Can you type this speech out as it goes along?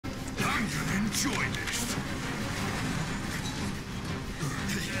Enjoy this.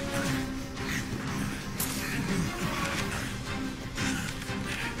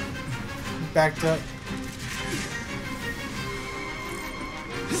 Backed up.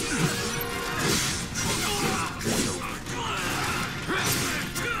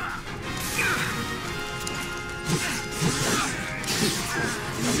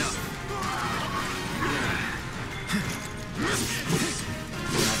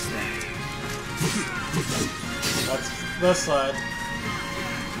 That's the slide.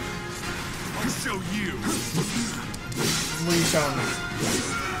 I'll show you. What are you showing me?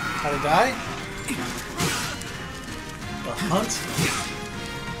 How to die? The hunt?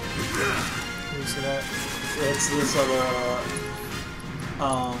 Can you see that? It's this other,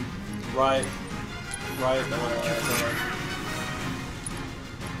 right,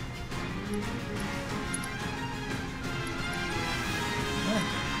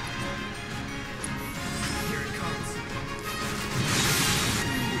 Here it comes.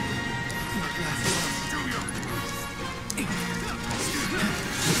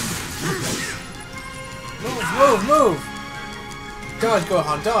 Move! Dodge,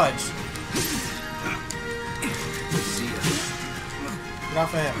 Gohan, dodge! Get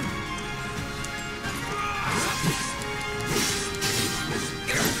off of him.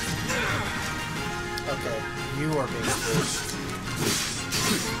 Okay, you are being pushed.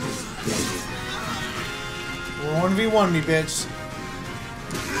 1v1 me, bitch.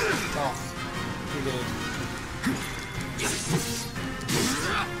 Oh, you did.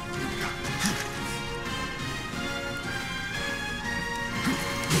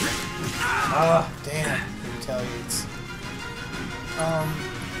 Ah, damn. Retaliates.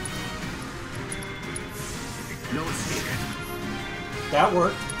 No escape. that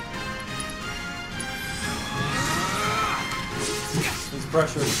worked. He's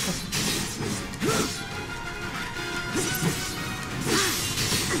pressured.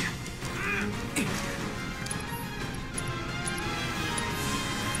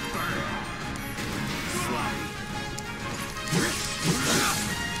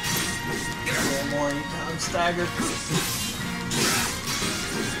 One more, you got him staggered.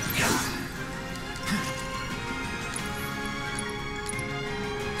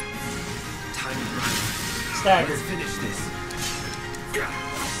 Staggered. Let's finish this.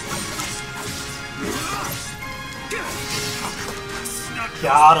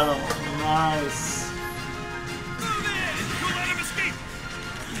 Got him. Nice.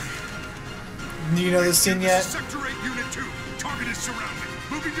 Do you know this scene yet? Sector 8, Unit 2. Target is surrounded.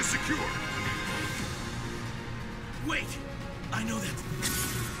 Moving to secure. Wait. I know that.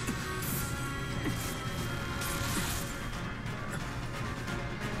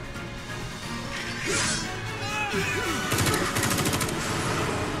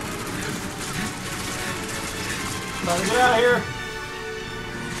 Time to get out of here.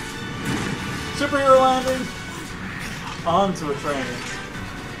 Superhero landing. Onto a train.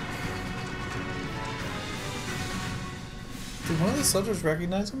 Did one of the soldiers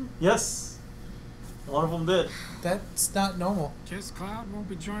recognize him? Yes. One of them did. That's not normal. Guess Cloud won't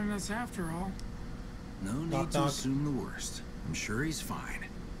be joining us after all. No need Knock, to knock. assume the worst. I'm sure he's fine.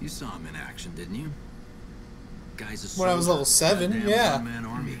 You saw him in action, didn't you? Guy's a When I was soldier. level 7, Goddamn yeah. one-man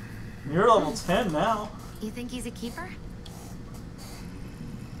army. You're level 10 now. You think he's a keeper?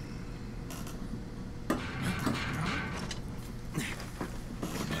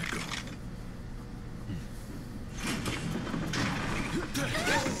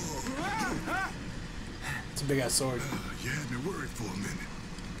 It's a big ass sword. You had me worried for a minute.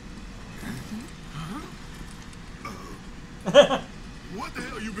 What the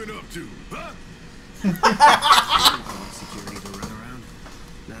hell you been up to, huh? Security to run around.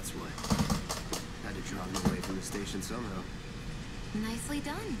 That's what. Had to draw him away from the station somehow. Nicely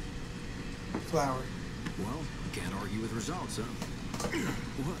done. Flower. Well, can't argue with results, huh?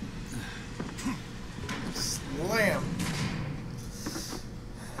 What? Slam.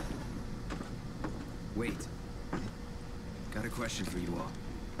 Wait. Got a question for you all.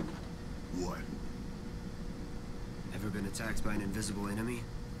 What? Ever been attacked by an invisible enemy?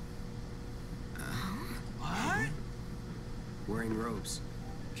 What? Wearing robes.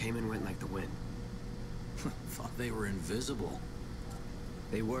 Came and went like the wind. Thought they were invisible.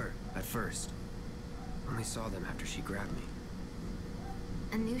 They were, at first. Only saw them after she grabbed me.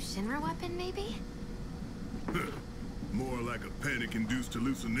 A new Shinra weapon, maybe? More like a panic-induced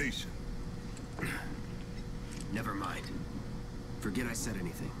hallucination. Never mind. Forget I said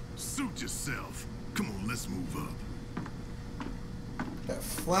anything. Suit yourself. Come on, let's move up. That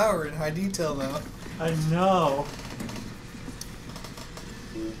flower in high detail, though. I know.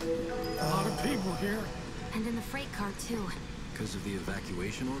 A lot of people here. And in the freight car, too. Because of the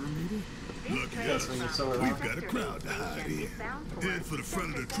evacuation order, maybe? Look here, That's when you saw it. we've got a crowd to hide in. Head for the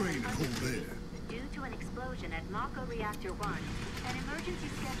front of the train and hold there. Due to an explosion at Mako Reactor 1, an emergency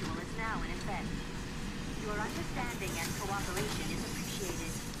schedule is now in effect. Your understanding and cooperation is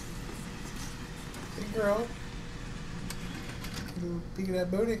appreciated. Hey, girl. You peek at that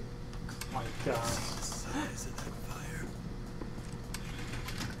booty. Oh my god. Size of that fire.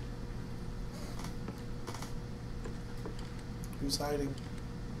 Who's hiding?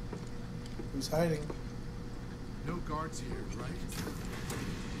 Who's hiding? No guards here, right?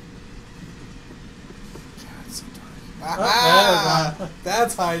 God, it's so dark. Oh, Ah, there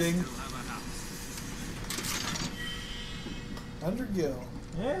that's hiding. Undergill.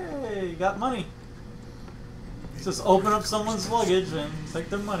 Yay, you got money. Just open up someone's luggage and take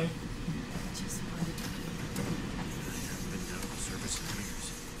their money. Been out of service in years.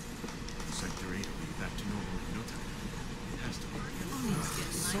 Sector 8 will be back to normal in no time. It has to work.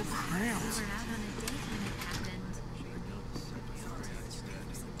 It's so cramped. We were out on a date when it happened.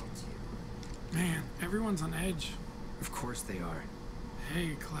 Man, everyone's on edge. Of course they are.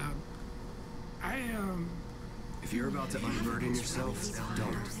 Hey, Cloud. If you're about to unburden yourself,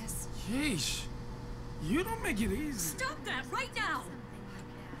 don't. Yeesh. You don't make it easy. Stop that right now!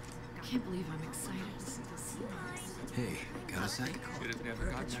 Can't believe I'm excited. Hey, got a sec? Should have never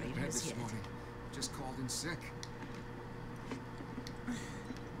gotten out of bed this morning. Just called in sick.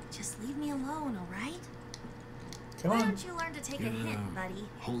 Just leave me alone, alright? Come Why on. don't you learn to take a hint, buddy?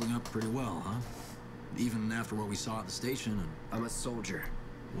 Holding up pretty well, huh? Even after what we saw at the station and... I'm a soldier.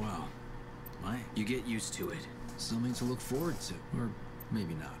 Wow. You get used to it. Something to look forward to. Or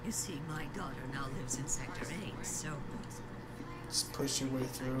maybe not. You see, my daughter now lives in Sector 8, so... Just push your way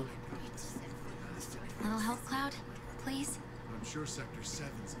through. Little help, Cloud? Please? I'm sure Sector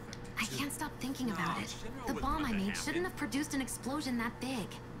 7's affected. I can't stop thinking about it. The bomb I made shouldn't have produced an explosion that big.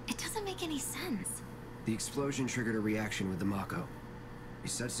 It doesn't make any sense. The explosion triggered a reaction with the Mako. You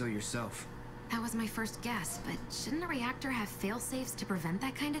said so yourself. That was my first guess, but shouldn't a reactor have fail-safes to prevent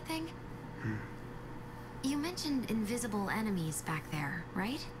that kind of thing? You mentioned invisible enemies back there,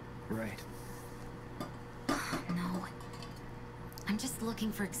 right? Right. No. I'm just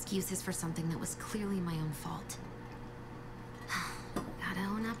looking for excuses for something that was clearly my own fault. Gotta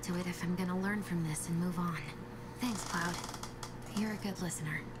own up to it if I'm gonna learn from this and move on. Thanks, Cloud. You're a good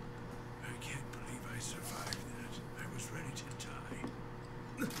listener. I can't believe I survived that. I was ready to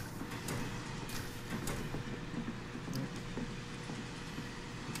die.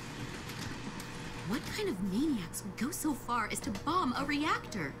 What kind of maniacs would go so far as to bomb a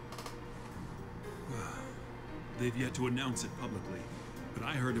reactor? They've yet to announce it publicly, but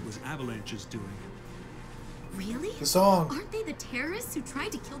I heard it was Avalanche's doing. Really? The song. Aren't they the terrorists who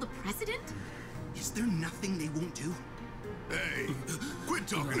tried to kill the president? Is there nothing they won't do? Hey, quit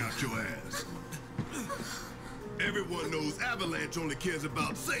talking out your ass. Everyone knows Avalanche only cares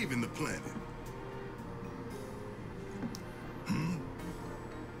about saving the planet.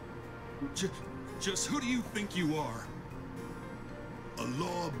 Just who do you think you are? A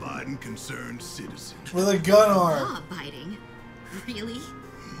law-abiding, concerned citizen. With a gun arm. Law-abiding? Really?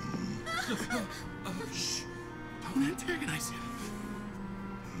 Shh. Don't antagonize him.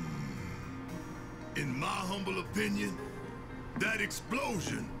 In my humble opinion, that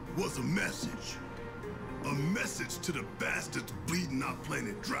explosion was a message. A message to the bastards bleeding our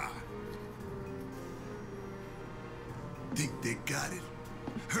planet dry. Think they got it?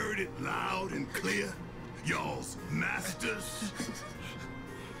 Heard it loud and clear? Y'all's masters?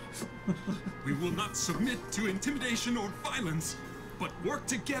 We will not submit to intimidation or violence, but work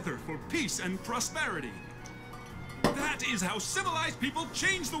together for peace and prosperity. That is how civilized people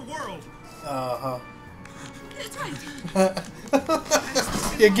change the world. Uh-huh. That's right.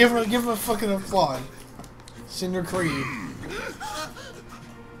 Yeah, give him a fucking applaud. Cinder Creed.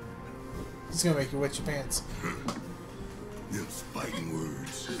 It's gonna make you wet your pants. Them fighting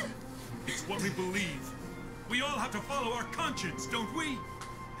words. It's what we believe. We all have to follow our conscience, don't we?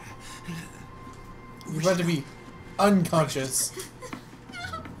 You're about to be unconscious.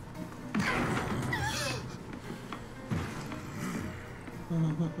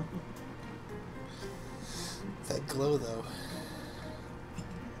 That glow, though.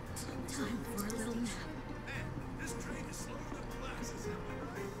 Time for a little nap. This train is slowing up glasses, am I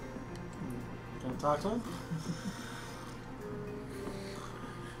right? Can I talk to him?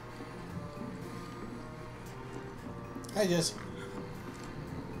 Hi, Jesse.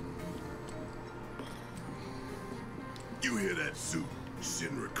 You hear that suit?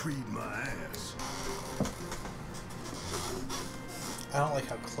 Shinra Creed my ass. I don't like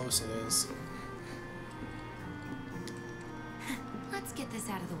how close it is. Let's get this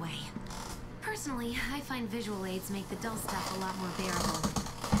out of the way. Personally, I find visual aids make the dull stuff a lot more bearable.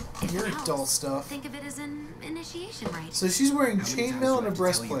 If You're it helps, dull stuff. Think of it as an initiation rite. So she's wearing How many times chainmail do I and a have to tell you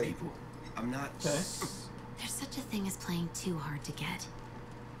breastplate. people? I'm not. Okay. There's such a thing as playing too hard to get.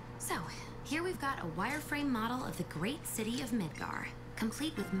 So, here we've got a wireframe model of the great city of Midgar,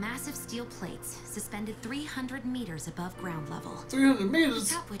 complete with massive steel plates suspended 300 meters above ground level. 300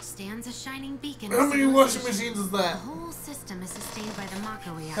 meters? Atop which stands a shining beacon. How many washing machines is The that? whole system is sustained by the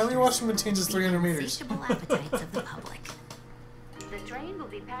Mako reactors. How many washing machines is 300 the meters? insatiable appetites of the public. The train will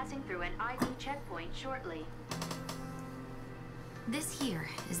be passing through an ID checkpoint shortly. This here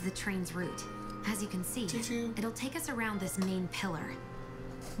is the train's route. As you can see, Choo-choo. it'll take us around this main pillar.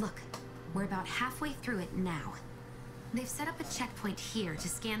 Look, we're about halfway through it now. They've set up a checkpoint here to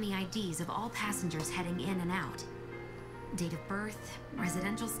scan the IDs of all passengers heading in and out. Date of birth,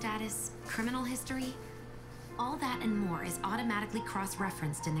 residential status, criminal history. All that and more is automatically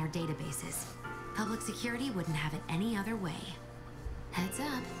cross-referenced in their databases. Public security wouldn't have it any other way. Heads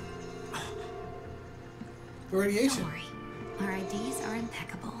up. Radiation. Don't worry, our IDs are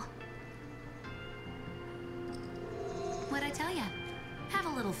impeccable. What'd I tell ya? Have a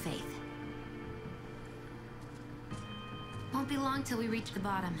little faith. Won't be long till we reach the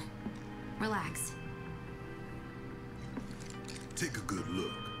bottom. Relax. Take a good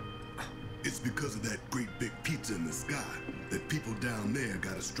look. It's because of that great big pizza in the sky that people down there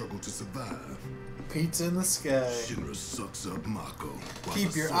gotta struggle to survive. Pizza in the sky. Shinra sucks up Mako. while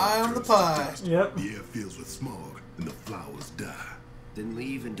Keep the your sun eye on the turns to pie. dust. Yep. The air fills with smog and the flowers die. Then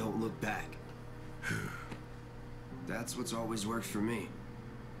leave and don't look back. That's what's always worked for me.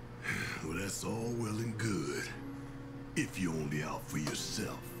 Well, that's all well and good. If you're only out for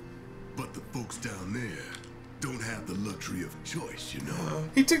yourself. But the folks down there don't have the luxury of choice, you know.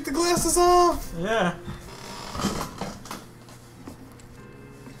 He took the glasses off! Yeah.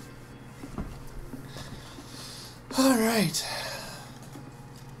 Alright.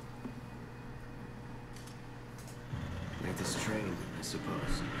 Like this train, I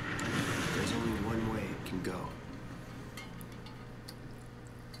suppose. There's only one way it can go.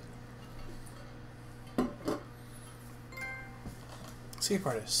 Escape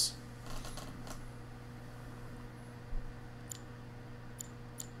artists.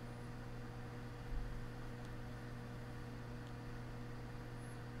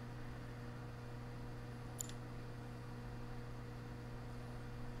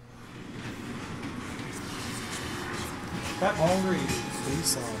 Got hungry. Please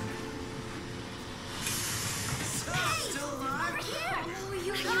song. Oh,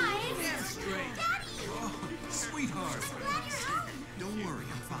 you guys! Sweetheart. Don't worry,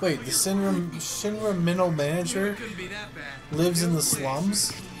 I'm fine. Wait, the Shinra middle manager Couldn't be that bad. lives in the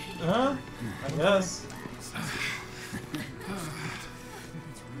slums? Huh? I guess.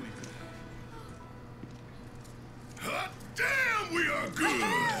 Hot damn, we are good!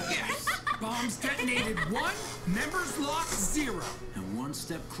 Yes. Bombs detonated 1, members lost 0. And one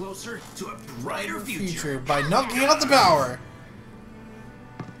step closer to a brighter future. Future by knocking out the power.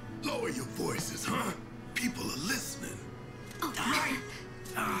 Lower your voices, huh? People are listening.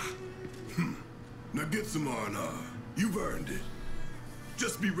 Now get some R&R. You've earned it.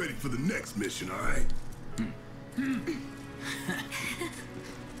 Just be ready for the next mission, all right?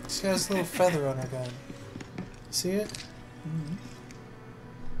 She has a little feather on her gun. See it?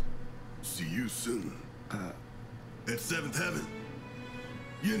 See you soon. At 7th Heaven.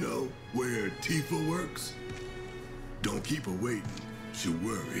 You know, where Tifa works. Don't keep her waiting. She'll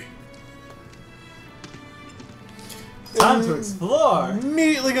worry. Time to explore.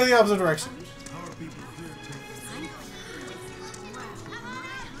 Immediately go the opposite direction.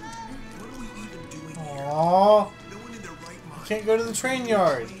 Aww. You can't go to the train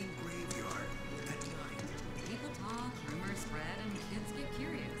yard. People talk, rumors spread, and kids get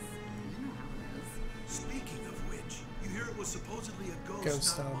curious. You know how it is. Speaking of which, you hear it was supposedly a ghost,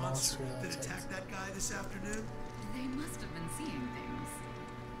 Ghost not a and a monster, monster, that that's attacked that guy this afternoon? They must have been seeing things.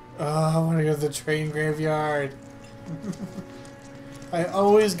 Oh, I want to go to the train graveyard. I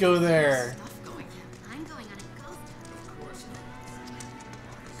always go there. I'm going on a ghost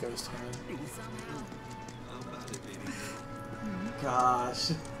Ghost hunt.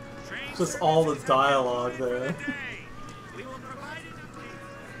 Gosh. Just all the dialogue there. I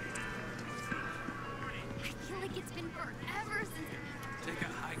feel like it's been forever since. Take a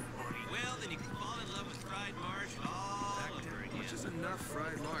hike, Morty. Well, then you can fall in love with fried marsh all over again. Which is enough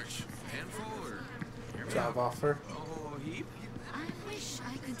fried marsh? Handful or Job offer. a whole heap? I wish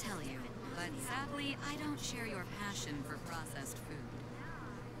I could tell you, but sadly, I don't share your passion for processed food.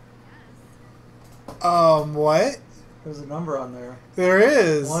 What? There's a number on there. There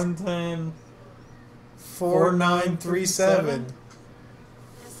is. 110 4937.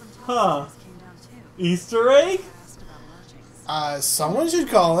 Huh. Easter egg? Someone should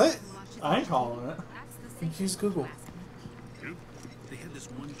call it. I ain't calling it. Use Google. They had this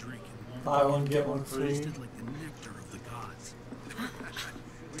one drink and Buy one, get one free. tasted like the nectar of the gods.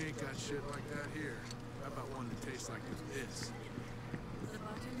 We ain't got shit like that here. How about one that tastes like this?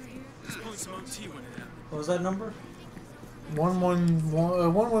 Just pulling some OT when it happened. What was that number?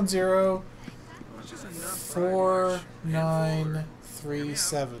 110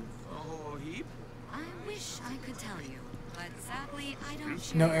 4937. I wish I could tell you, but sadly I don't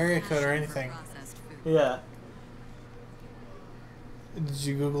share No your area code or passion for anything. processed food. Yeah. Did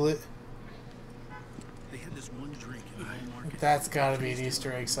you Google it? They had this one drink in the market. That's gotta be an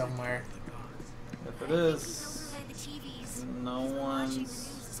Easter egg somewhere. If it is, no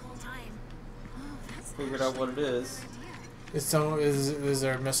one's figured out what it is. Is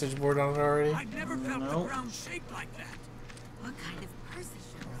there a message board on it already? I never felt the Nope. ground shake like that. What kind of person?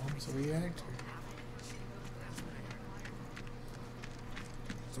 It's a reactor.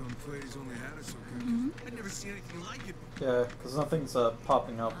 Some plays only had us so good. I'd never seen anything like it. Yeah, because nothing's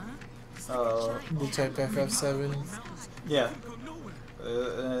popping up. You type FF7. Yeah.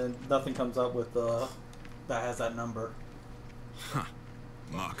 And nothing comes up with that has that number. Huh.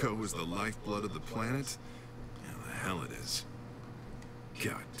 Mako is the lifeblood of the planet? Yeah, the hell it is.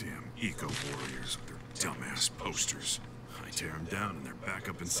 Goddamn eco-warriors with their dumbass posters. I tear them down and they're back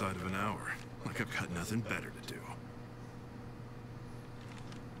up inside of an hour. Like I've got nothing better to do.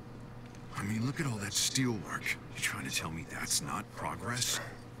 I mean, look at all that steelwork. You trying to tell me that's not progress?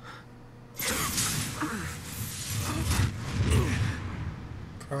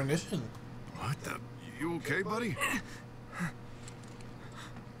 Premonition. What the? You okay, buddy?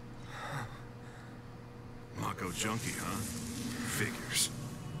 Mako junkie, huh? Figures.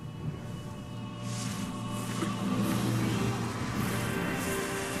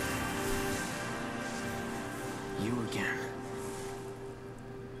 You again.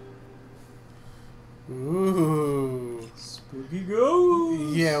 Ooh. Spooky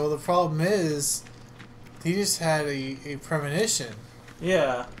ghost. Yeah, well the problem is, he just had a premonition.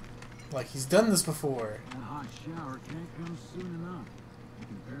 Yeah. Like he's done this before. That hot shower can't come soon enough. I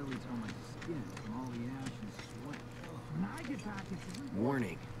can barely tell my skin from all the ash and sweat. When I get back into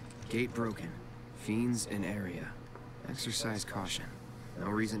Warning. Gate broken. Fiends in area. Exercise caution. No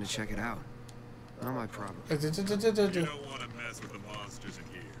reason to check it out. Not my problem. You don't want to mess with the monsters in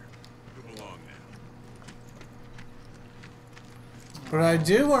here. You belong now. But I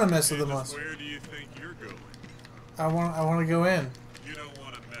do want to mess with the And monster. where do you think you're going? I want to go in. You don't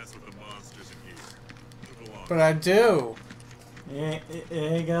want to mess with the monsters in here. You belong. But I do. It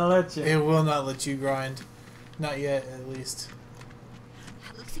ain't gonna let you. It will not let you grind. Not yet, at least.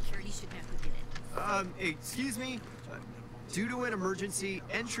 Public security should know who did it. Excuse me? Due to an emergency,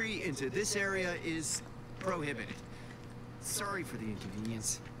 entry into this area is prohibited. Sorry for the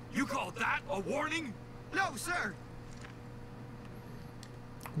inconvenience. You call that a warning? No, sir!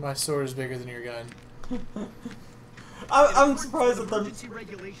 My sword is bigger than your gun. I'm surprised that they're. Emergency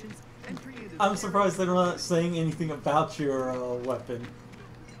regulations, entry into I'm this surprised they're not saying anything about your weapon.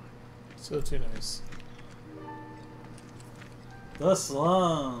 So too nice. The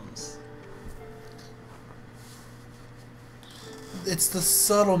slums. It's the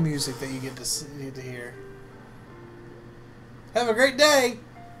subtle music that you get to hear. Have a great day.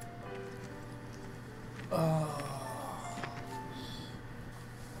 Oh.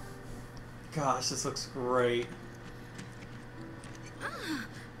 Gosh, this looks great.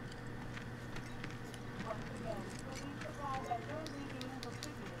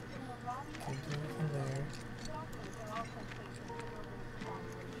 Can't do anything there.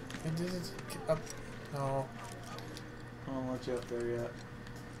 I did it. Up. No. I don't let you up there yet.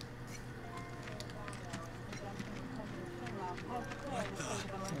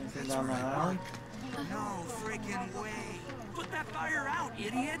 Anything down that alley? No freaking way. Put that fire out,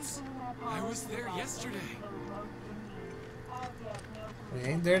 idiots. I was there yesterday. We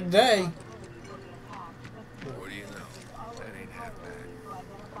ain't there today. What do you know? That ain't half bad.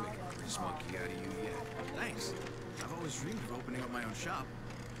 Make a grease monkey out of you yet. Thanks. I've always dreamed of opening up my own shop,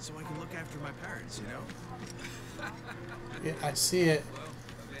 so I can look after my parents, you know? Yeah, I see it.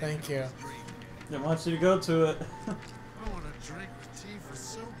 Thank you. They want you to go to it. I want to drink with Tifa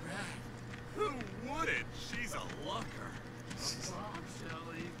so bad. Who wouldn't? She's a looker.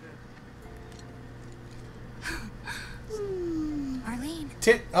 Arlene.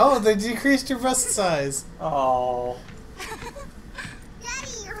 Oh, they decreased your bust size. Oh.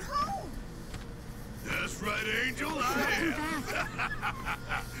 Daddy, you're home. right, Angel, I am.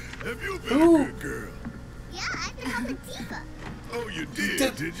 Have you been Ooh. a good girl? Yeah, I've been helping Tifa. Oh, you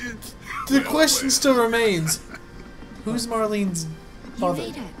did you? The question still remains. Who's Marlene's You mother?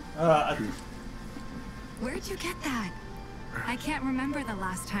 made it. Where'd you get that? I can't remember the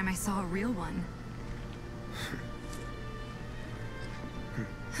last time I saw a real one.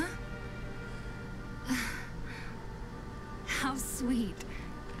 Huh? How sweet.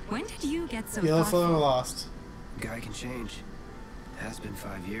 When did you get so Yellow thoughtful? photo lost. Guy can change. Has been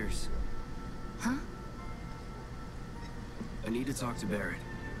 5 years. Huh? I need to talk to Barrett.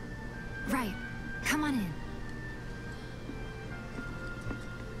 Right. Come on in.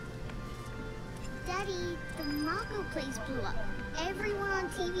 Daddy, the Mako place blew up. Everyone on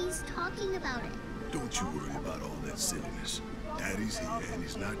TV's talking about it. Don't you worry about all that silliness. Daddy's here and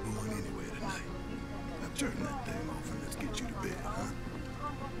he's not going anywhere tonight. Now turn that thing off and let's get you to bed, huh?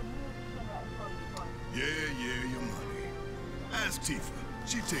 Yeah, your money. Ask Tifa.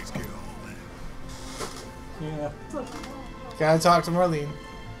 She takes care of all that. Yeah. Gotta talk to Marlene.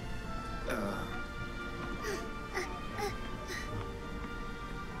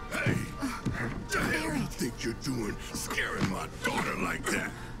 Hey, what the hell you think you're doing scaring my daughter like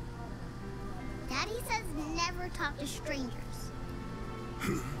that? Daddy says never talk to strangers.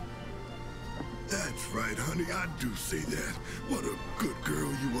 That's right, honey. I do say that. What a good girl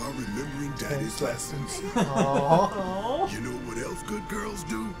you are remembering Daddy's lessons. Aww. You know what else good girls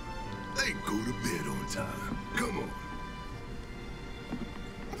do? They go to bed on time. Come on.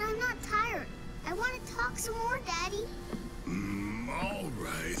 But I'm not tired. I want to talk some more, Daddy. All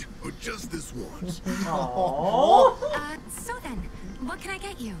right. But just this once. So then, what can I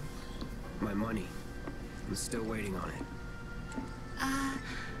get you? My money. I'm still waiting on it.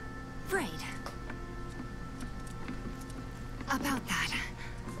 Right. About that.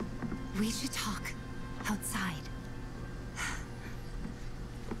 We should talk outside.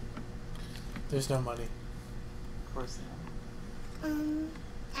 There's no money. Of course not.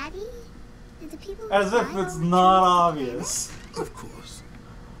 Daddy? Did the people As if it's not obvious. Of course.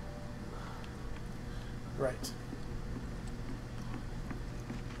 Right.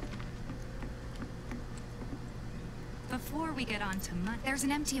 Before we get on to money, there's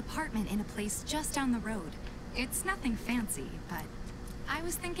an empty apartment in a place just down the road. It's nothing fancy, but I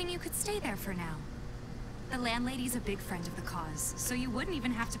was thinking you could stay there for now. The landlady's a big friend of the cause, so you wouldn't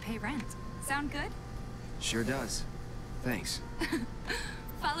even have to pay rent. Sound good? Sure does. Thanks.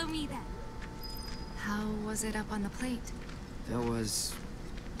 Follow me then. How was it up on the plate? That was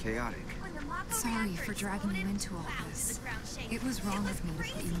chaotic. Sorry for dragging you into all this. It was wrong of me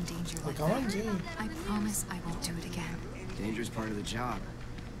to put you in danger like that. I promise I won't do it again. Danger's part of the job.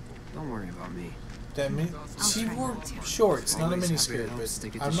 Don't worry about me. That mean she wore shorts, not a Always happy to miniskirt, help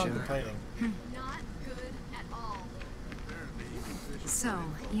stick but it I'm to not Shiver. complaining. Not good at all. So,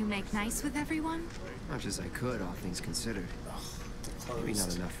 you make nice with everyone? Much as I could, all things considered. Maybe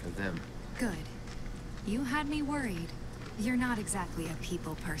not enough for them. Good. You had me worried. You're not exactly a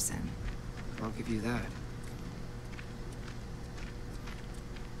people person. I'll give you that.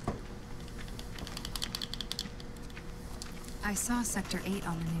 I saw Sector 8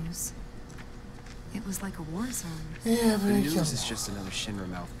 on the news. It was like a war zone. Yeah, but The I news can't- is just another Shinra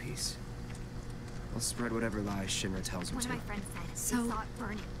mouthpiece. I'll spread whatever lies Shinra tells me One to. of my friends said So- they saw it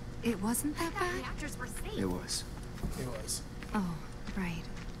burning. It wasn't that The bad? reactors were safe. It was. It was. Oh, right.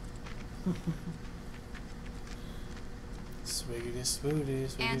 Swiggity swooty,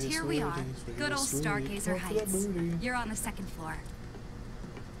 swiggity And here we are. swooty, Good old swiggity swooty. Stargazer Come for that Heights. booty. You're on the second floor.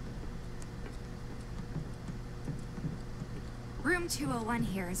 Room 201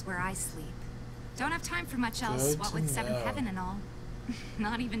 here is where I sleep. Don't have time for much else, Good what to with Seventh know. Heaven and all.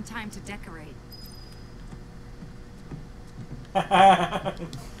 Not even time to decorate.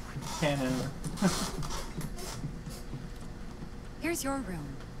 Canon. Here's your room,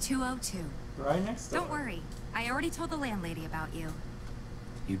 202. Right next door. Don't worry, I already told the landlady about you.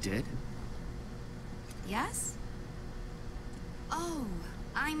 You did? Yes? Oh,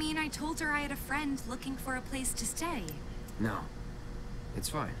 I mean, I told her I had a friend looking for a place to stay. No. It's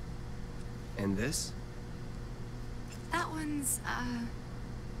fine. And this? That one's,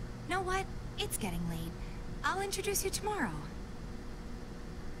 know what? It's getting late. I'll introduce you tomorrow.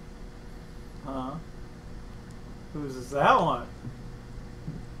 Huh? Who's that one?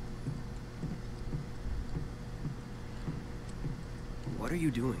 What are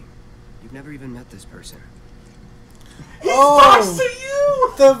you doing? You've never even met this person. Oh, to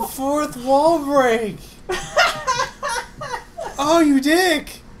you! the fourth wall break. Oh, you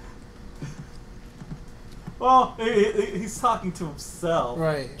dick! Well, he's talking to himself.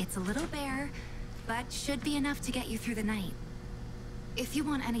 Right. It's a little bear, but should be enough to get you through the night. If you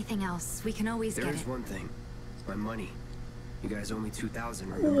want anything else, we can always get it. There's one thing. My money. You guys owe me 2,000,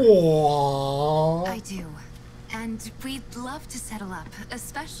 remember? Aww. I do. And we'd love to settle up,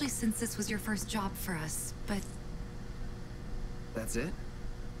 especially since this was your first job for us, but... That's it?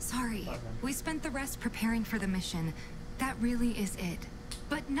 Sorry. We spent the rest preparing for the mission. That really is it.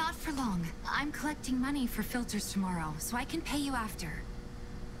 But not for long. I'm collecting money for filters tomorrow, so I can pay you after.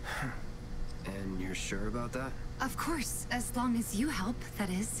 And you're sure about that? Of course, as long as you help, that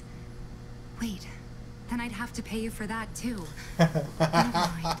is. Wait, then I'd have to pay you for that too. Never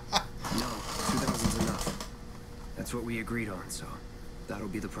mind. No, 2,000's enough. That's what we agreed on, so that'll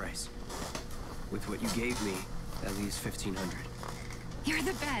be the price. With what you gave me, that leaves 1,500. You're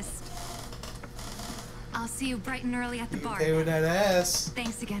the best. I'll see you bright and early at the bar. Pay with that ass.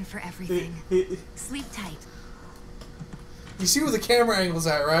 Thanks again for everything. Sleep tight. You see where the camera angle's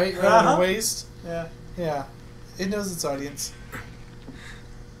at, right? Right on her waist? Yeah. Yeah. It knows its audience.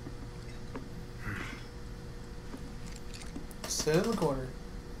 Sit in the corner.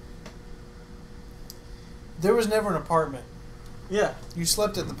 There was never an apartment. Yeah. You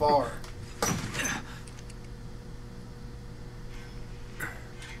slept at the bar. Guess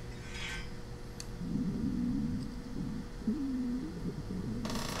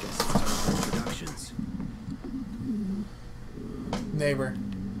it's time for introductions. Neighbor.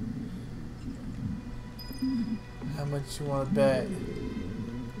 How much you want to bet?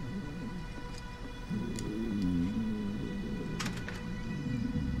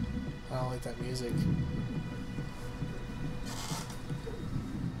 I don't like that music.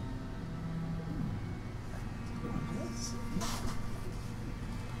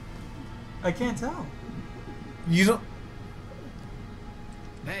 I can't tell. You don't...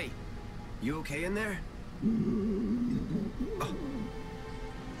 Hey, you okay in there? Oh.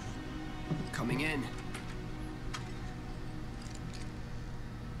 Coming in.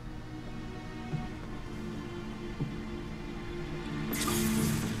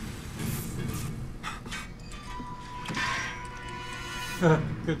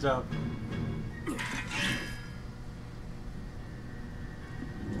 Good job.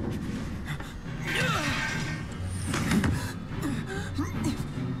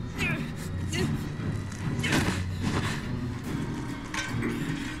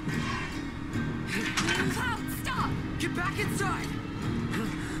 Stop! Get back inside!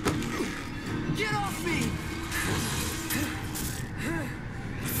 Get off me!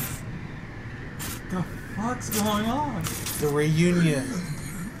 The fuck's going on? The reunion.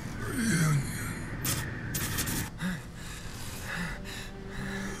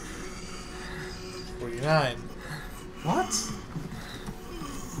 49. What?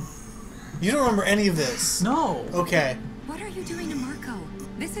 You don't remember any of this? No. Okay. What are you doing to Marco?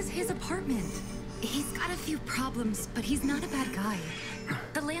 This is his apartment. He's got a few problems, but he's not a bad guy.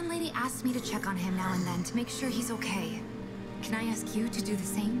 The landlady asked me to check on him now and then to make sure he's okay. Can I ask you to do the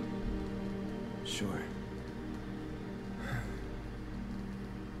same? Sure.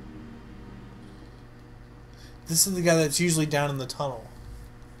 This is the guy that's usually down in the tunnel.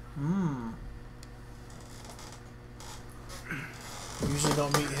 Hmm. Usually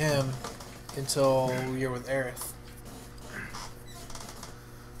don't meet him until you're with Aerith.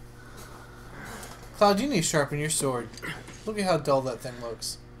 Cloud, you need to sharpen your sword. Look at how dull that thing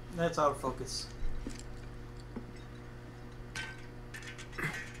looks. That's out of focus.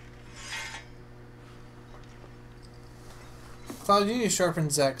 Cloud, you need to sharpen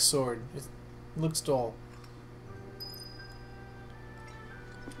Zack's sword. It looks dull.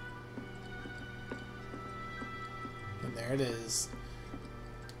 And there it is.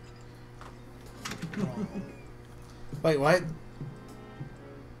 Oh. Wait, what?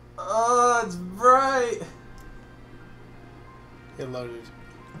 Oh, it's bright. It loaded.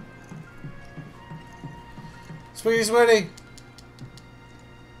 Sweetie, sweetie.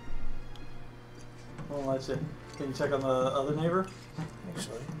 Won't let you. Can you check on the other neighbor?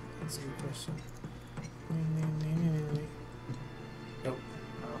 Actually, that's a good question. Nope.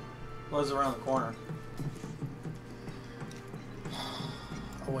 Oh. Was around the corner.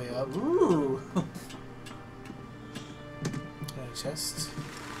 A way up. Ooh. And a chest.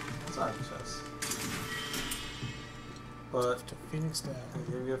 That's not a chest. But to Phoenix down.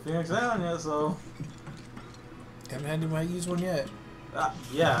 I gave you a Phoenix down, yeah, so. Haven't had to use one yet.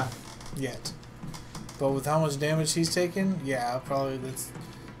 Yeah. Yet. But with how much damage he's taken, yeah, probably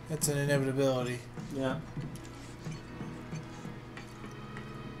that's an inevitability. Yeah.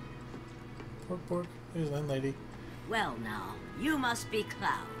 Pork, pork. Here's landlady. Well now, you must be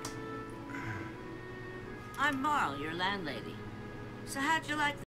Cloud. I'm Marl, your landlady. So how'd you like